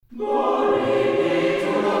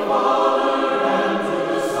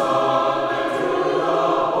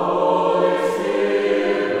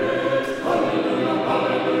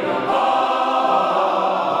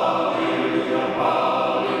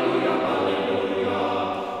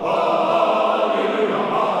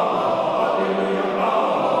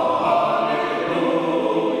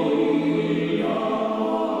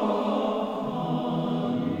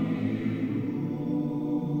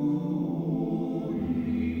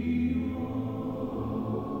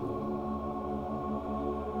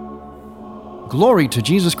Glory to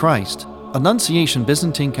Jesus Christ. Annunciation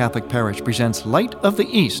Byzantine Catholic Parish presents Light of the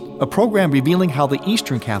East, a program revealing how the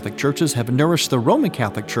Eastern Catholic Churches have nourished the Roman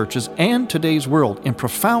Catholic Churches and today's world in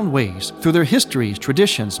profound ways through their histories,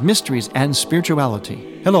 traditions, mysteries, and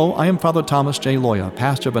spirituality. Hello, I am Father Thomas J. Loya,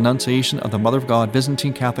 pastor of Annunciation of the Mother of God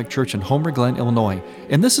Byzantine Catholic Church in Homer Glen, Illinois,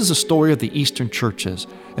 and this is a story of the Eastern Churches,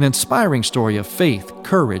 an inspiring story of faith,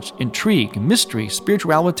 courage, intrigue, mystery,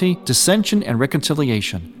 spirituality, dissension, and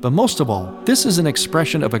reconciliation. But most of all, this is an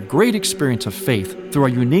expression of a great experience of faith through our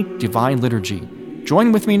unique divine liturgy.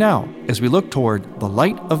 Join with me now as we look toward the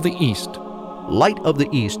Light of the East. Light of the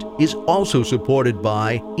East is also supported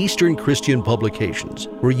by Eastern Christian Publications,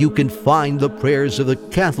 where you can find the prayers of the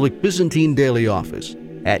Catholic Byzantine Daily Office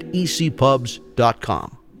at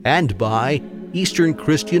ecpubs.com, and by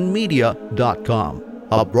easternchristianmedia.com,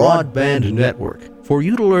 a broadband network for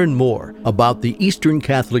you to learn more about the Eastern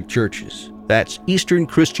Catholic Churches. That's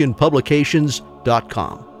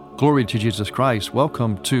easternchristianpublications.com. Glory to Jesus Christ.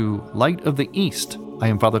 Welcome to Light of the East. I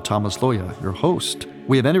am Father Thomas Loya, your host.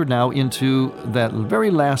 We have entered now into that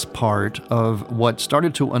very last part of what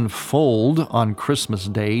started to unfold on Christmas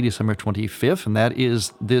Day, December 25th, and that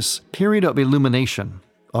is this period of illumination,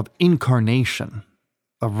 of incarnation,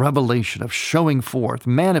 of revelation, of showing forth,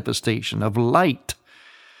 manifestation of light.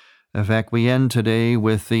 In fact, we end today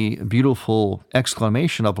with the beautiful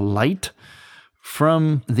exclamation of light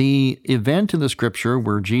from the event in the Scripture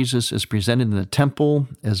where Jesus is presented in the temple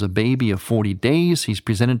as a baby of 40 days. He's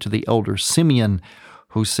presented to the elder Simeon,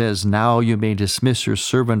 who says, "Now you may dismiss your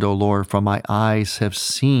servant, O Lord, for my eyes have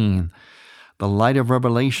seen the light of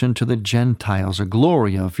revelation to the Gentiles, the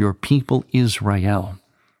glory of your people Israel."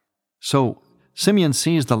 So Simeon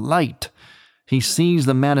sees the light. He sees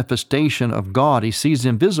the manifestation of God. He sees the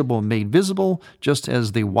invisible made visible, just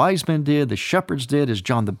as the wise men did, the shepherds did, as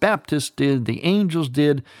John the Baptist did, the angels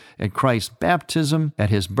did at Christ's baptism, at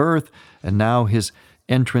his birth, and now his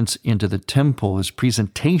entrance into the temple, his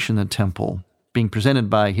presentation in the temple, being presented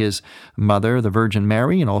by his mother, the Virgin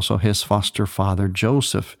Mary, and also his foster father,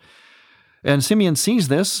 Joseph. And Simeon sees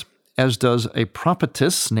this, as does a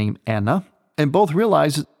prophetess named Anna, and both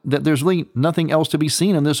realize that there's really nothing else to be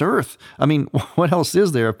seen on this earth. I mean, what else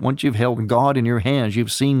is there? Once you've held God in your hands,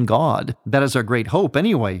 you've seen God. That is our great hope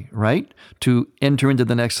anyway, right? To enter into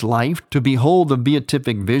the next life, to behold the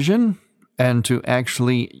beatific vision, and to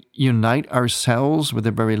actually unite ourselves with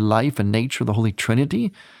the very life and nature of the Holy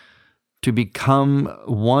Trinity, to become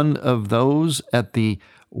one of those at the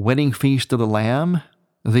wedding feast of the Lamb,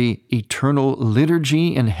 the eternal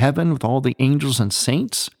liturgy in heaven with all the angels and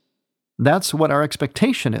saints. That's what our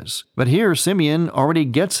expectation is. But here, Simeon already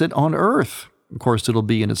gets it on earth. Of course, it'll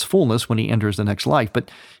be in its fullness when he enters the next life.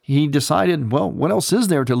 But he decided, well, what else is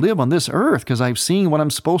there to live on this earth? Because I've seen what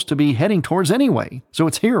I'm supposed to be heading towards anyway. So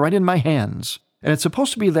it's here right in my hands. And it's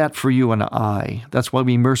supposed to be that for you and I. That's why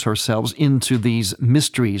we immerse ourselves into these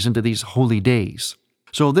mysteries, into these holy days.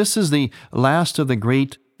 So this is the last of the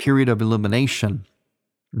great period of illumination.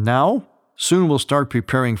 Now, soon we'll start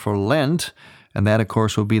preparing for Lent, and that, of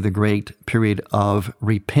course, will be the great period of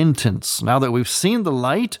repentance. Now that we've seen the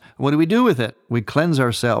light, what do we do with it? We cleanse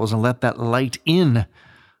ourselves and let that light in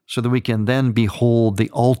so that we can then behold the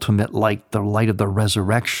ultimate light, the light of the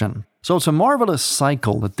resurrection. So it's a marvelous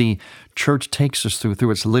cycle that the Church takes us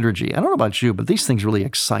through its liturgy. I don't know about you, but these things really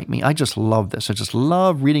excite me. I just love this. I just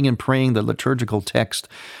love reading and praying the liturgical text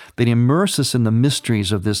that immerses us in the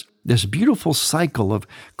mysteries of this beautiful cycle of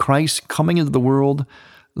Christ coming into the world,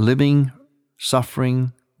 living,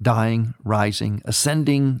 suffering, dying, rising,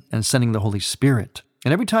 ascending, and sending the Holy Spirit.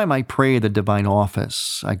 And every time I pray the divine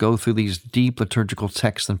office, I go through these deep liturgical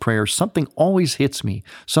texts and prayers, something always hits me,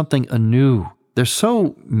 something anew. They're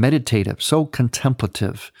so meditative, so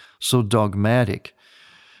contemplative, so dogmatic.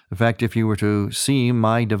 In fact, if you were to see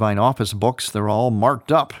my divine office books, they're all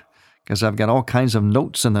marked up because I've got all kinds of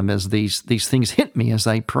notes in them as these things hit me as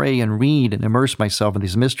I pray and read and immerse myself in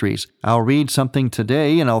these mysteries. I'll read something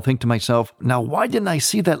today and I'll think to myself, now why didn't I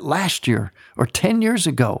see that last year or 10 years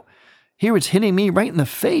ago? Here it's hitting me right in the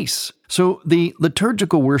face. So the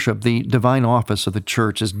liturgical worship, the divine office of the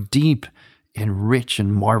Church is deep and rich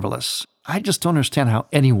and marvelous. I just don't understand how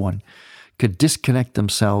anyone could disconnect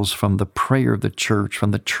themselves from the prayer of the church,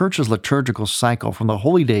 from the church's liturgical cycle, from the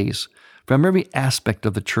holy days, from every aspect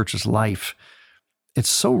of the church's life. It's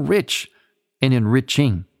so rich and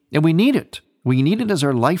enriching, and we need it. We need it as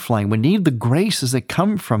our lifeline. We need the graces that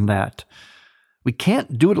come from that. We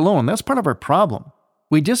can't do it alone. That's part of our problem.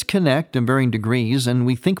 We disconnect in varying degrees, and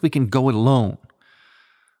we think we can go it alone.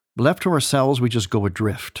 Left to ourselves, we just go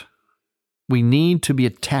adrift. We need to be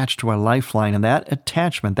attached to our lifeline, and that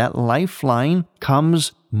attachment, that lifeline,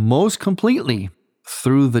 comes most completely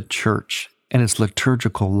through the church and its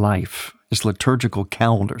liturgical life, its liturgical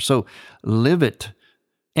calendar. So live it,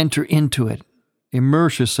 enter into it,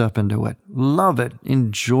 immerse yourself into it, love it,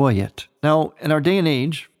 enjoy it. Now, in our day and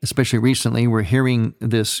age, especially recently, we're hearing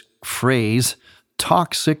this phrase,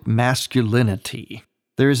 toxic masculinity.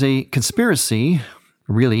 There's a conspiracy,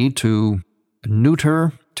 really, to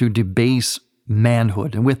neuter, to debase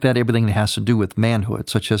manhood, and with that, everything that has to do with manhood,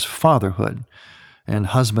 such as fatherhood and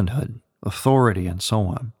husbandhood, authority, and so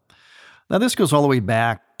on. Now, this goes all the way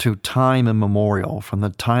back to time immemorial, from the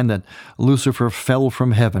time that Lucifer fell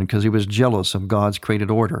from heaven because he was jealous of God's created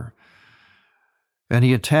order. And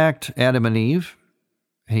he attacked Adam and Eve.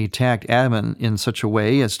 He attacked Adam in such a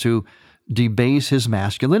way as to debase his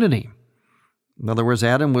masculinity. In other words,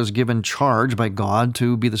 Adam was given charge by God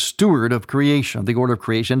to be the steward of creation, the order of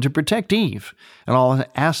creation, to protect Eve and all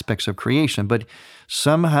aspects of creation. But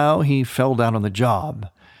somehow he fell down on the job,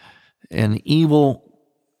 and evil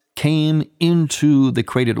came into the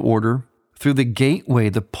created order through the gateway,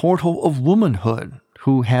 the portal of womanhood,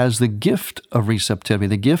 who has the gift of receptivity,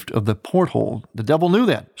 the gift of the porthole. The devil knew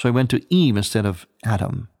that, so he went to Eve instead of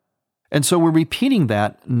Adam. And so we're repeating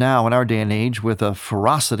that now in our day and age with a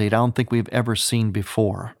ferocity I don't think we've ever seen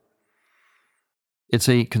before. It's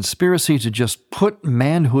a conspiracy to just put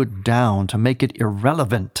manhood down, to make it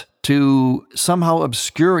irrelevant, to somehow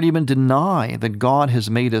obscure and even deny that God has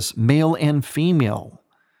made us male and female,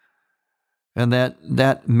 and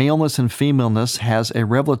that maleness and femaleness has a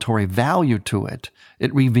revelatory value to it.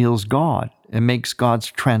 It reveals God. It makes God's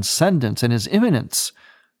transcendence and His immanence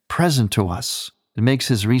present to us. It makes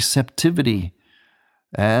His receptivity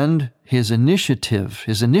and His initiative,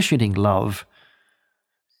 His initiating love,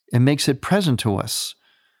 it makes it present to us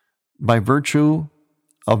by virtue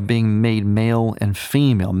of being made male and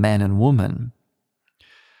female, man and woman.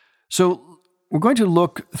 So we're going to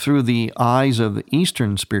look through the eyes of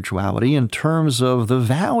Eastern spirituality in terms of the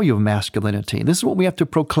value of masculinity. This is what we have to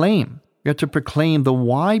proclaim. We have to proclaim the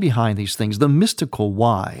why behind these things, the mystical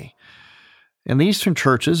why. In the Eastern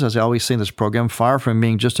churches, as I always say in this program, far from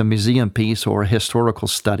being just a museum piece or a historical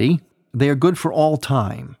study, they are good for all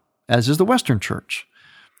time, as is the Western church.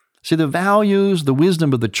 See, the values, the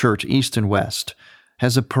wisdom of the church, East and West,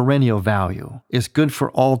 has a perennial value. It's good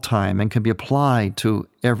for all time and can be applied to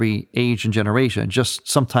every age and generation. Just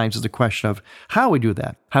sometimes it's a question of how we do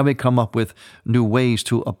that, how we come up with new ways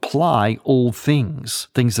to apply old things,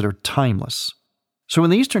 things that are timeless. So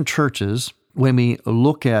in the Eastern churches, when we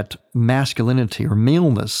look at masculinity or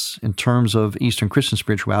maleness in terms of Eastern Christian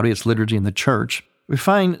spirituality, its liturgy in the church, we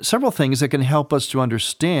find several things that can help us to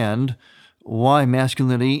understand why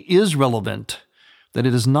masculinity is relevant, that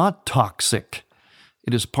it is not toxic.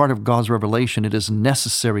 It is part of God's revelation. It is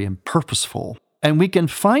necessary and purposeful. And we can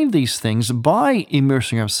find these things by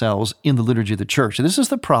immersing ourselves in the liturgy of the church. And this is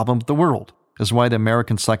the problem with the world. This is why the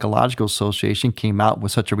American Psychological Association came out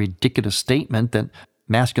with such a ridiculous statement that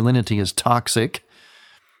masculinity is toxic.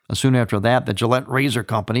 And soon after that, the Gillette Razor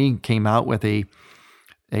Company came out with a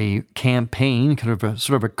campaign, sort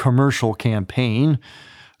of a commercial campaign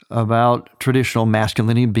about traditional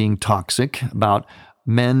masculinity being toxic, about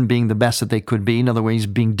men being the best that they could be, in other ways,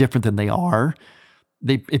 being different than they are.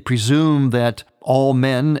 It presumed that all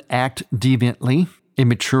men act deviantly,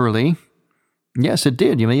 immaturely. Yes, it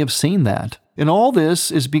did. You may have seen that. And all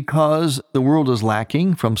this is because the world is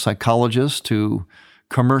lacking, from psychologists to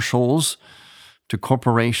commercials to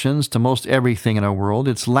corporations to most everything in our world.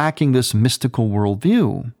 It's lacking this mystical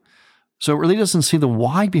worldview. So it really doesn't see the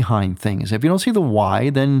why behind things. If you don't see the why,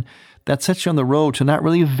 then that sets you on the road to not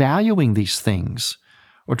really valuing these things,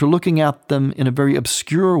 or to looking at them in a very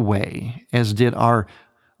obscure way, as did our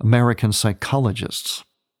American psychologists.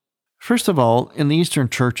 First of all, in the Eastern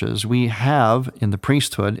churches, we have in the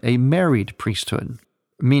priesthood a married priesthood,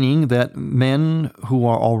 meaning that men who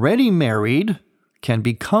are already married can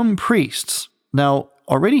become priests. Now,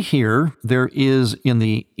 already here, there is in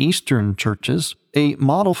the Eastern churches a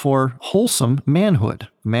model for wholesome manhood.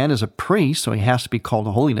 Man is a priest, so he has to be called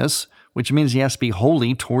to holiness, which means he has to be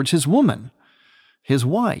holy towards his woman, his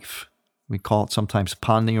wife. We call it sometimes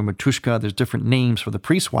Pani or Matushka. There's different names for the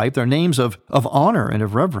priest's wife. They're names of honor and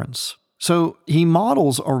of reverence. So he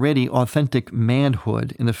models already authentic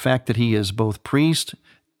manhood in the fact that he is both priest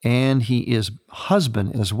and he is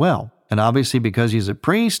husband as well. And obviously, because he's a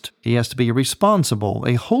priest, he has to be responsible,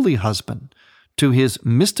 a holy husband, to his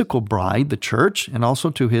mystical bride, the church, and also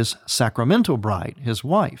to his sacramental bride, his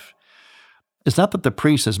wife. It's not that the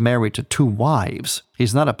priest is married to two wives.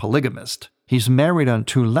 He's not a polygamist. He's married on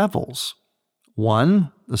two levels.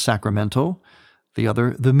 One, the sacramental, the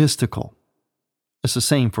other, the mystical. It's the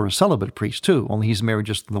same for a celibate priest too, only he's married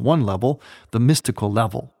just to the one level, the mystical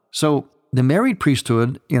level. So the married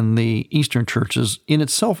priesthood in the Eastern churches in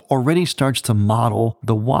itself already starts to model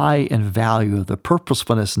the why and value, the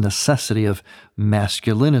purposefulness and necessity of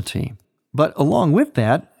masculinity. But along with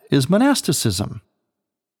that is monasticism.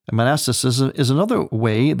 And monasticism is another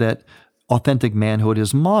way that authentic manhood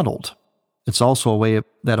is modeled. It's also a way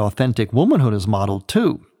that authentic womanhood is modeled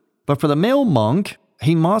too. But for the male monk,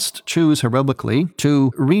 he must choose heroically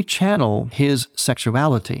to rechannel his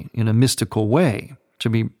sexuality in a mystical way, to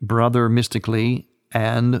be brother mystically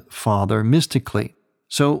and father mystically.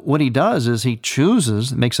 So what he does is he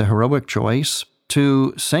makes a heroic choice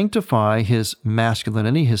to sanctify his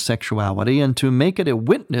masculinity, his sexuality, and to make it a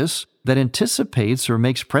witness that anticipates or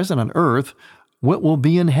makes present on earth what will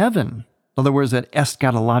be in heaven. In other words, that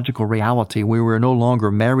eschatological reality where we're no longer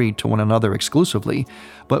married to one another exclusively,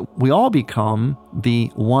 but we all become the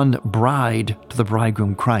one bride to the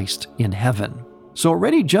bridegroom Christ in heaven. So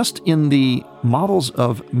already just in the models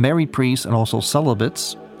of married priests and also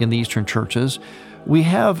celibates in the Eastern churches, we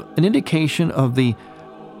have an indication of the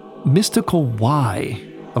mystical why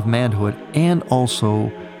of manhood and also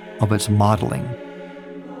of its modeling.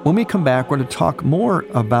 When we come back, we're going to talk more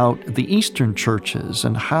about the Eastern churches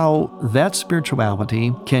and how that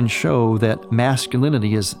spirituality can show that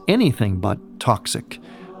masculinity is anything but toxic.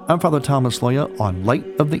 I'm Father Thomas Loya on Light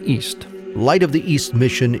of the East. Light of the East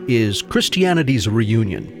mission is Christianity's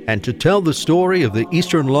reunion, and to tell the story of the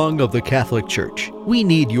Eastern lung of the Catholic Church, we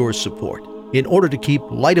need your support. In order to keep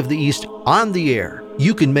Light of the East on the air,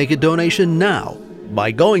 you can make a donation now by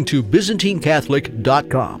going to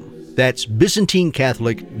ByzantineCatholic.com. That's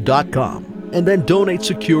ByzantineCatholic.com, and then donate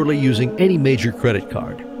securely using any major credit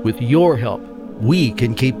card. With your help, we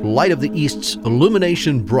can keep Light of the East's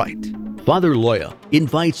illumination bright. Father Loya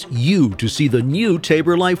invites you to see the new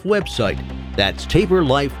Tabor Life website. That's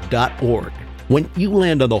TaborLife.org. When you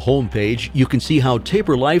land on the homepage, you can see how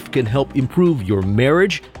Tabor Life can help improve your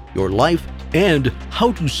marriage, your life, and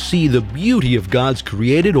how to see the beauty of God's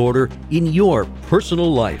created order in your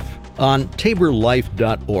personal life. On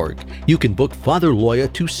TaborLife.org, you can book Father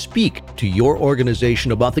Loya to speak to your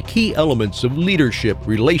organization about the key elements of leadership,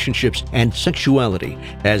 relationships, and sexuality,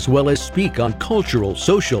 as well as speak on cultural,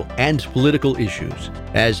 social, and political issues.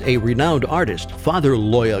 As a renowned artist, Father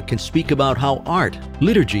Loya can speak about how art,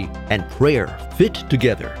 liturgy, and prayer fit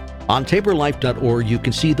together. On TaborLife.org, you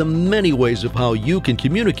can see the many ways of how you can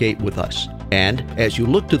communicate with us. And as you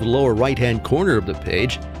look to the lower right-hand corner of the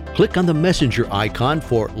page, click on the messenger icon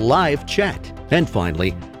for live chat. And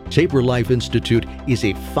finally, Tabor Life Institute is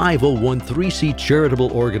a 501(c)(3)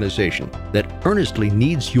 charitable organization that earnestly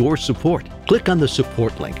needs your support. Click on the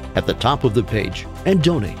support link at the top of the page and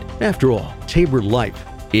donate. After all, Tabor Life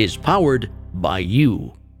is powered by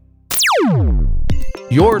you.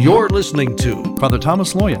 You're listening to Father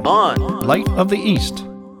Thomas Loya on Light of the East.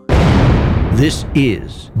 This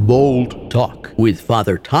is Bold Talk with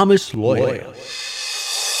Father Thomas Loya.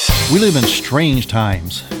 We live in strange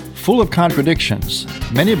times, full of contradictions,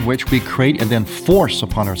 many of which we create and then force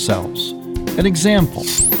upon ourselves. An example.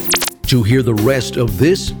 To hear the rest of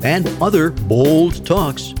this and other Bold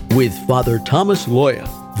Talks with Father Thomas Loya,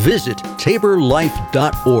 visit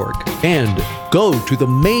TaborLife.org and go to the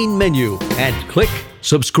main menu and click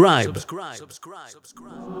subscribe.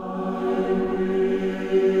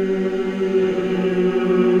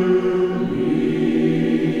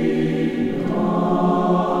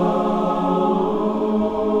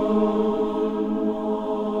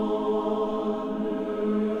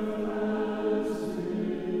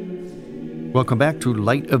 Welcome back to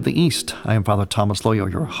Light of the East. I am Father Thomas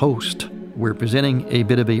Loya, your host. We're presenting a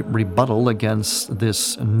bit of a rebuttal against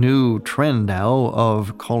this new trend now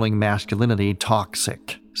of calling masculinity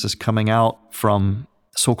toxic. This is coming out from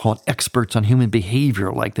so-called experts on human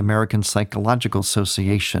behavior like the American Psychological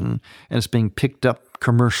Association, and it's being picked up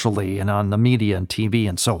commercially and on the media and TV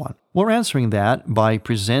and so on. We're answering that by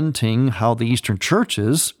presenting how the Eastern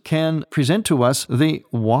churches can present to us the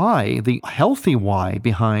why, the healthy why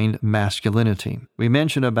behind masculinity. We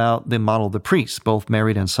mentioned about the model of the priest, both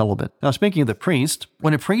married and celibate. Now, speaking of the priest,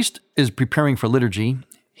 when a priest is preparing for liturgy,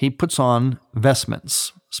 he puts on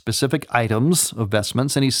vestments, specific items of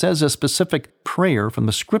vestments, and he says a specific prayer from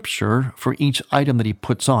the scripture for each item that he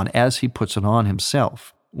puts on as he puts it on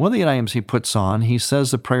himself. One of the items he puts on, he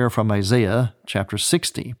says a prayer from Isaiah chapter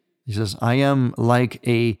 60. He says, I am like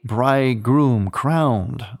a bridegroom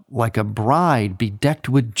crowned, like a bride bedecked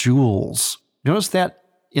with jewels. Notice that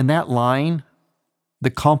in that line,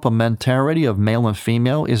 the complementarity of male and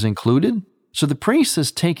female is included. So the priest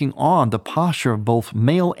is taking on the posture of both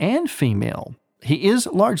male and female. He is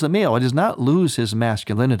largely male. He does not lose his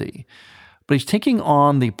masculinity, but he's taking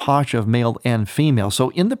on the posture of male and female. So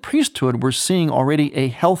in the priesthood, we're seeing already a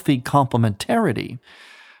healthy complementarity.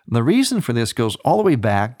 The reason for this goes all the way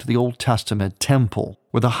back to the Old Testament temple,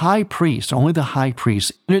 where the high priest, only the high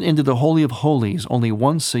priest, entered into the Holy of Holies only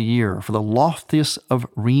once a year for the loftiest of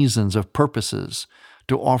reasons, of purposes,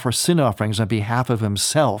 to offer sin offerings on behalf of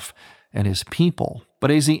himself and his people.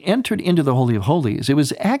 But as he entered into the Holy of Holies, it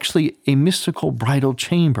was actually a mystical bridal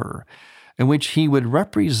chamber in which he would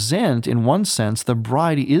represent, in one sense, the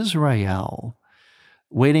bride Israel,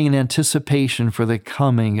 waiting in anticipation for the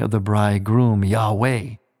coming of the bridegroom,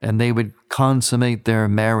 Yahweh. And they would consummate their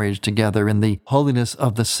marriage together in the holiness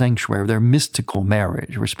of the sanctuary, their mystical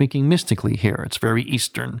marriage. We're speaking mystically here. It's very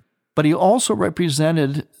Eastern. But he also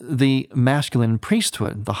represented the masculine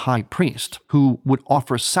priesthood, the high priest, who would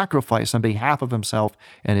offer sacrifice on behalf of himself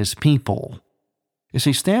and his people. You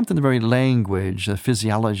see, stamped in the very language, the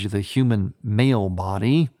physiology of the human male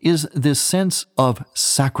body, is this sense of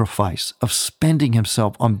sacrifice, of spending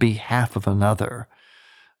himself on behalf of another.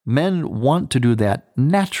 Men want to do that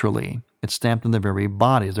naturally. It's stamped in their very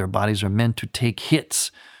bodies. Their bodies are meant to take hits,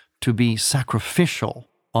 to be sacrificial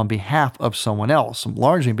on behalf of someone else,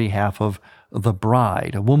 largely on behalf of the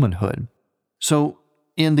bride, a womanhood. So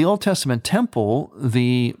in the Old Testament temple,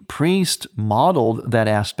 the priest modeled that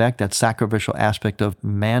aspect, that sacrificial aspect of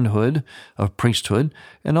manhood, of priesthood,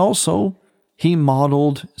 and also he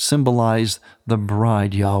modeled, symbolized the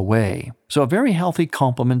bride Yahweh. So a very healthy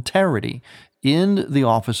complementarity in the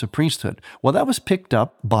office of priesthood. Well, that was picked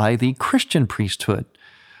up by the Christian priesthood,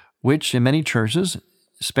 which in many churches,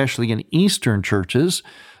 especially in Eastern churches,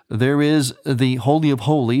 there is the Holy of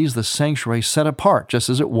Holies, the sanctuary set apart, just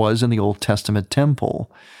as it was in the Old Testament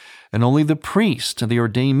temple. And only the priest and the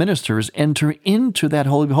ordained ministers enter into that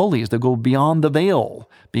Holy of Holies. They go beyond the veil,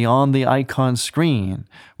 beyond the icon screen,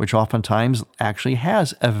 which oftentimes actually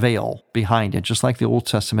has a veil behind it, just like the Old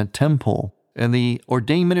Testament temple. And the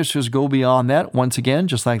ordained ministers go beyond that, once again,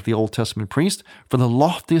 just like the Old Testament priest, for the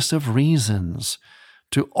loftiest of reasons,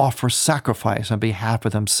 to offer sacrifice on behalf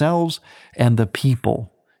of themselves and the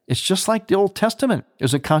people. It's just like the Old Testament.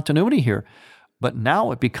 There's a continuity here. But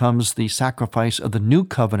now it becomes the sacrifice of the new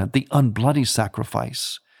covenant, the unbloody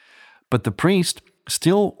sacrifice. But the priest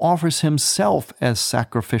still offers himself as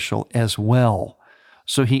sacrificial as well.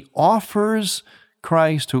 So he offers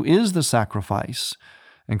Christ, who is the sacrifice,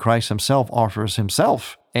 and Christ himself offers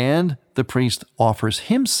himself, and the priest offers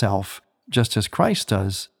himself, just as Christ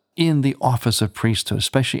does, in the office of priesthood,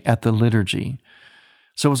 especially at the liturgy.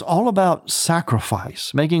 So it's all about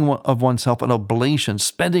sacrifice, making of oneself an oblation,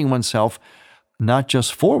 spending oneself not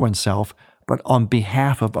just for oneself, but on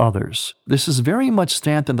behalf of others. This is very much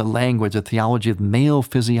stamped in the language, the theology of male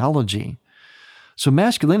physiology. So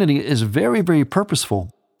masculinity is very, very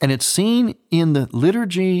purposeful, and it's seen in the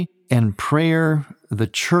liturgy and prayer, the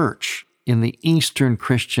church, in the Eastern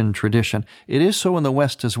Christian tradition. It is so in the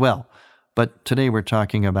West as well, but today we're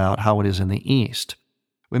talking about how it is in the East.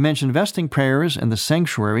 We mentioned vesting prayers in the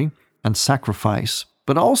sanctuary and sacrifice,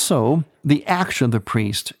 but also the action of the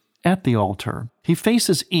priest at the altar. He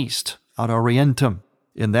faces east, ad orientem.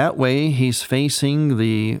 In that way, he's facing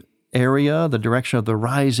the area, the direction of the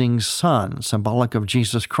rising sun, symbolic of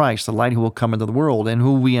Jesus Christ, the light who will come into the world and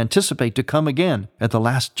who we anticipate to come again at the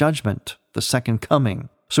last judgment, the second coming.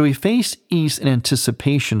 So he faced east in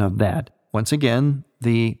anticipation of that. Once again,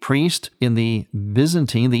 the priest in the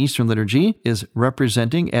Byzantine, the Eastern liturgy, is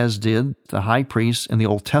representing, as did the high priest in the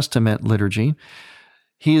Old Testament liturgy,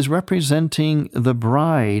 he is representing the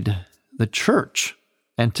bride, the church,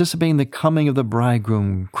 anticipating the coming of the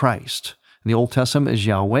bridegroom, Christ. In the Old Testament is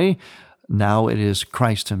Yahweh. Now it is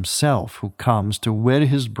Christ himself who comes to wed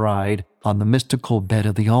his bride on the mystical bed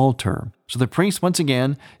of the altar. So the priest, once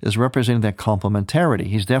again, is representing that complementarity.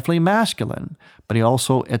 He's definitely masculine, but he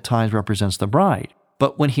also at times represents the bride.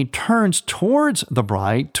 But when he turns towards the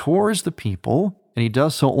bride, towards the people, and he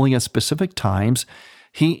does so only at specific times,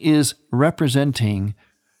 he is representing,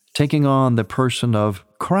 taking on the person of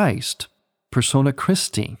Christ, persona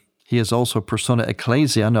Christi. He is also persona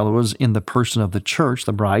ecclesia, in other words, in the person of the church,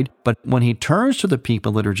 the bride. But when he turns to the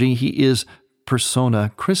people liturgy, he is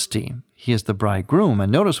persona Christi. He is the bridegroom.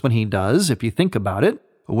 And notice when he does, if you think about it,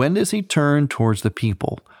 when does he turn towards the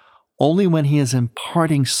people? Only when he is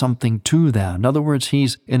imparting something to them. In other words,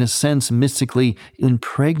 he's, in a sense, mystically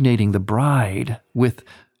impregnating the bride with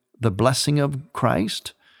the blessing of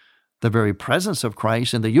Christ, the very presence of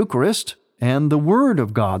Christ in the Eucharist, and the Word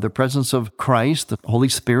of God, the presence of Christ, the Holy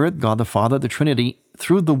Spirit, God the Father, the Trinity,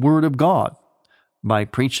 through the Word of God, by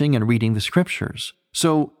preaching and reading the Scriptures.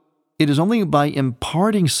 So it is only by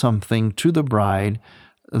imparting something to the bride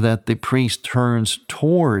that the priest turns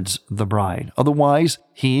towards the bride. Otherwise,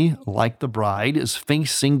 he, like the bride, is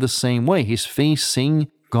facing the same way. He's facing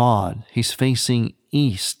God. He's facing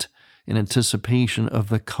east in anticipation of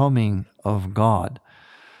the coming of God.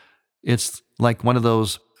 It's like one of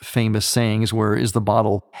those famous sayings where, is the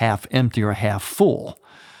bottle half empty or half full?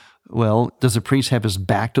 Well, does the priest have his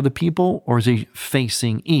back to the people, or is he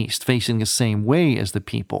facing east, facing the same way as the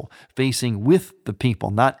people, facing with the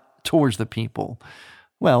people, not towards the people?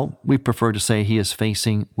 Well, we prefer to say he is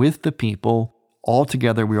facing with the people.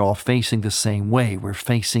 Altogether, we're all facing the same way. We're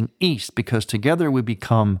facing east, because together we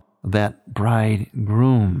become that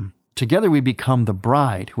bridegroom. Together we become the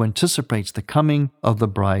bride who anticipates the coming of the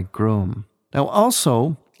bridegroom. Now,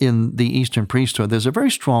 also, in the Eastern priesthood, there's a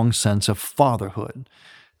very strong sense of fatherhood,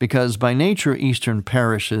 because by nature, Eastern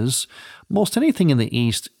parishes, most anything in the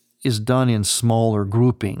East is done in smaller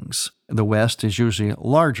groupings. The West is usually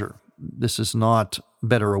larger. This is not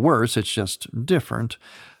better or worse, it's just different.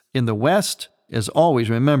 In the West, as always,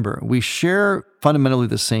 remember, we share fundamentally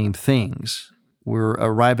the same things. We're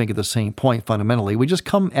arriving at the same point fundamentally. We just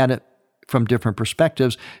come at it from different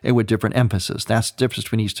perspectives and with different emphasis. That's the difference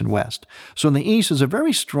between East and West. So in the East is a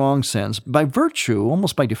very strong sense, by virtue,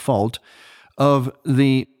 almost by default, of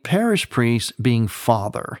the parish priest being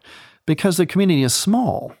father, because the community is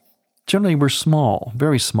small. Generally, we're small,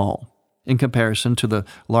 very small, in comparison to the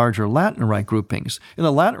larger Latin Rite groupings. In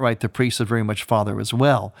the Latin Rite, the priest is very much father as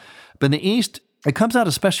well. But in the East, it comes out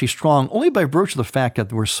especially strong only by virtue of the fact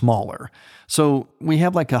that we're smaller. So we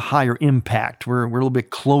have like a higher impact. We're a little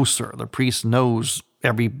bit closer. The priest knows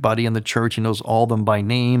everybody in the church. He knows all of them by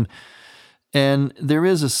name. And there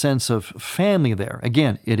is a sense of family there.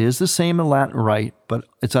 Again, it is the same in Latin Rite, but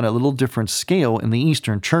it's on a little different scale in the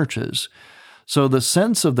Eastern churches. So the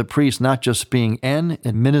sense of the priest not just being an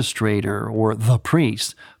administrator or the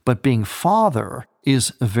priest, but being father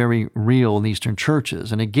is very real in Eastern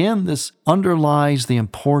churches. And again, this underlies the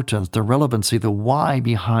importance, the relevancy, the why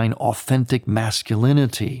behind authentic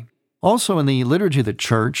masculinity. Also in the liturgy of the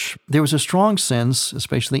church, there was a strong sense,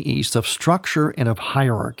 especially in the East, of structure and of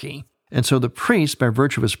hierarchy. And so the priest, by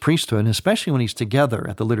virtue of his priesthood, and especially when he's together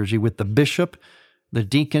at the liturgy with the bishop, the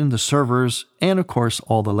deacon, the servers, and of course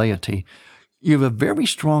all the laity, you have a very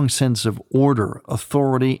strong sense of order,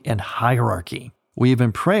 authority, and hierarchy. We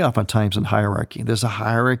even pray oftentimes in hierarchy. There's a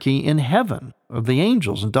hierarchy in heaven of the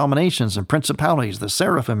angels and dominations and principalities, the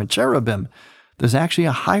seraphim and cherubim. There's actually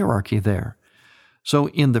a hierarchy there. So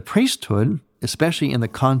in the priesthood, especially in the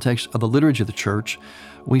context of the liturgy of the church,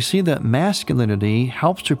 we see that masculinity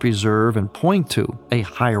helps to preserve and point to a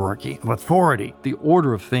hierarchy of authority, the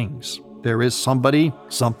order of things. There is somebody,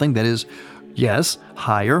 something that is, yes,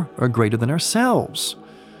 higher or greater than ourselves.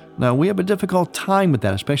 Now, we have a difficult time with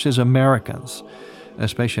that, especially as Americans,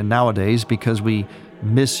 especially nowadays, because we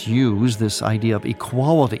misuse this idea of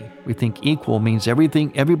equality. We think equal means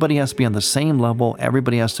everybody has to be on the same level,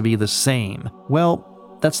 everybody has to be the same.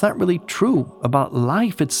 Well, that's not really true about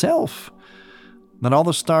life itself. Not all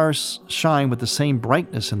the stars shine with the same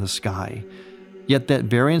brightness in the sky. Yet that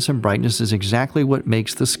variance in brightness is exactly what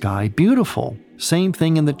makes the sky beautiful. Same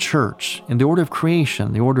thing in the church, in the order of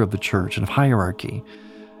creation, the order of the church and of hierarchy.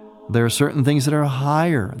 There are certain things that are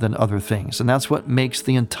higher than other things, and that's what makes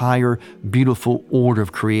the entire beautiful order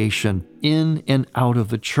of creation in and out of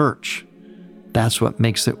the church. That's what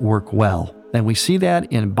makes it work well. And we see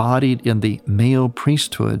that embodied in the male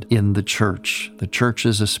priesthood in the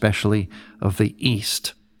churches especially of the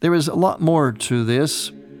East. There is a lot more to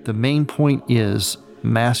this. The main point is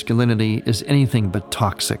masculinity is anything but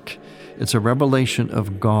toxic. It's a revelation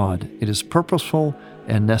of God. It is purposeful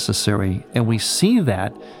and necessary, and we see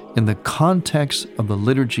that in the context of the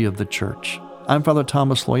liturgy of the church. I'm Father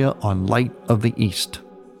Thomas Loya on Light of the East.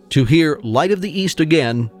 To hear Light of the East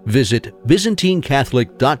again, visit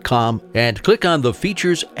ByzantineCatholic.com and click on the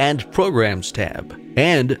Features and Programs tab.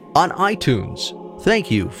 and on iTunes. Thank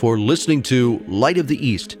you for listening to Light of the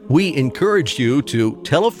East. We encourage you to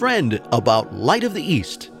tell a friend about Light of the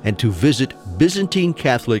East and to visit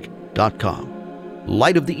ByzantineCatholic.com.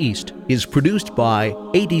 Light of the East is produced by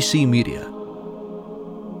ADC Media.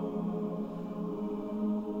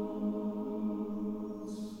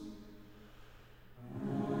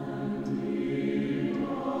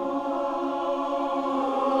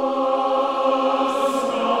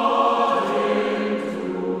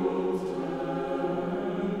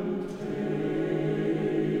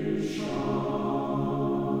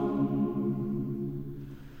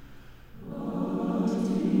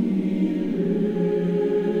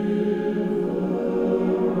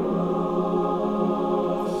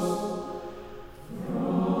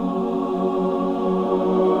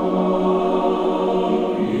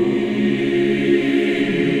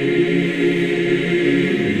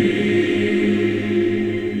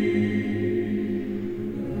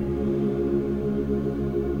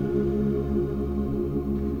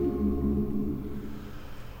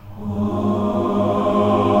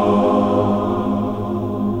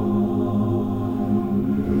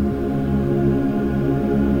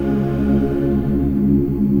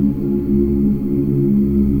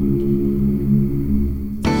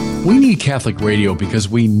 We need Catholic radio because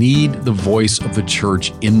we need the voice of the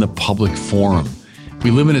Church in the public forum.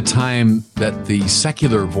 We live in a time that the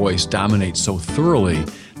secular voice dominates so thoroughly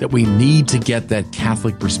that we need to get that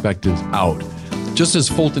Catholic perspective out. Just as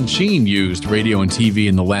Fulton Sheen used radio and TV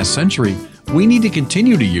in the last century, we need to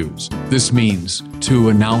continue to use this means to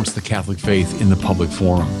announce the Catholic faith in the public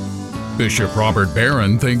forum. Bishop Robert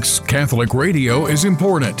Barron thinks Catholic radio is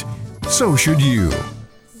important. So should you.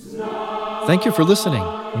 Thank you for listening.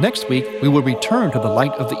 Next week, we will return to the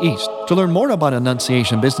Light of the East. To learn more about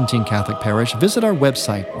Annunciation Byzantine Catholic Parish, visit our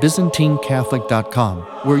website, ByzantineCatholic.com,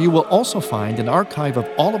 where you will also find an archive of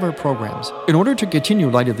all of our programs. In order to continue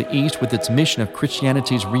Light of the East with its mission of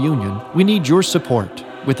Christianity's reunion, we need your support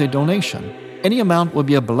with a donation. Any amount will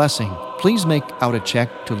be a blessing. Please make out a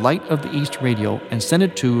check to Light of the East Radio and send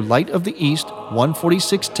it to Light of the East,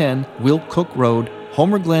 14610 Will Cook Road,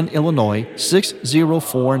 Homer Glen, Illinois,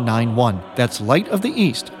 60491. That's Light of the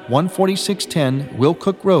East, 14610 Will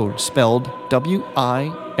Cook Road, spelled WILL-COOK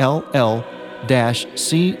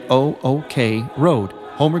Road,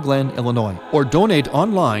 Homer Glen, Illinois. Or donate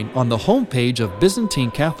online on the homepage of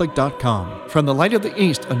ByzantineCatholic.com. From the Light of the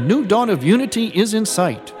East, a new dawn of unity is in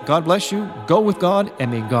sight. God bless you, go with God,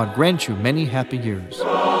 and may God grant you many happy years.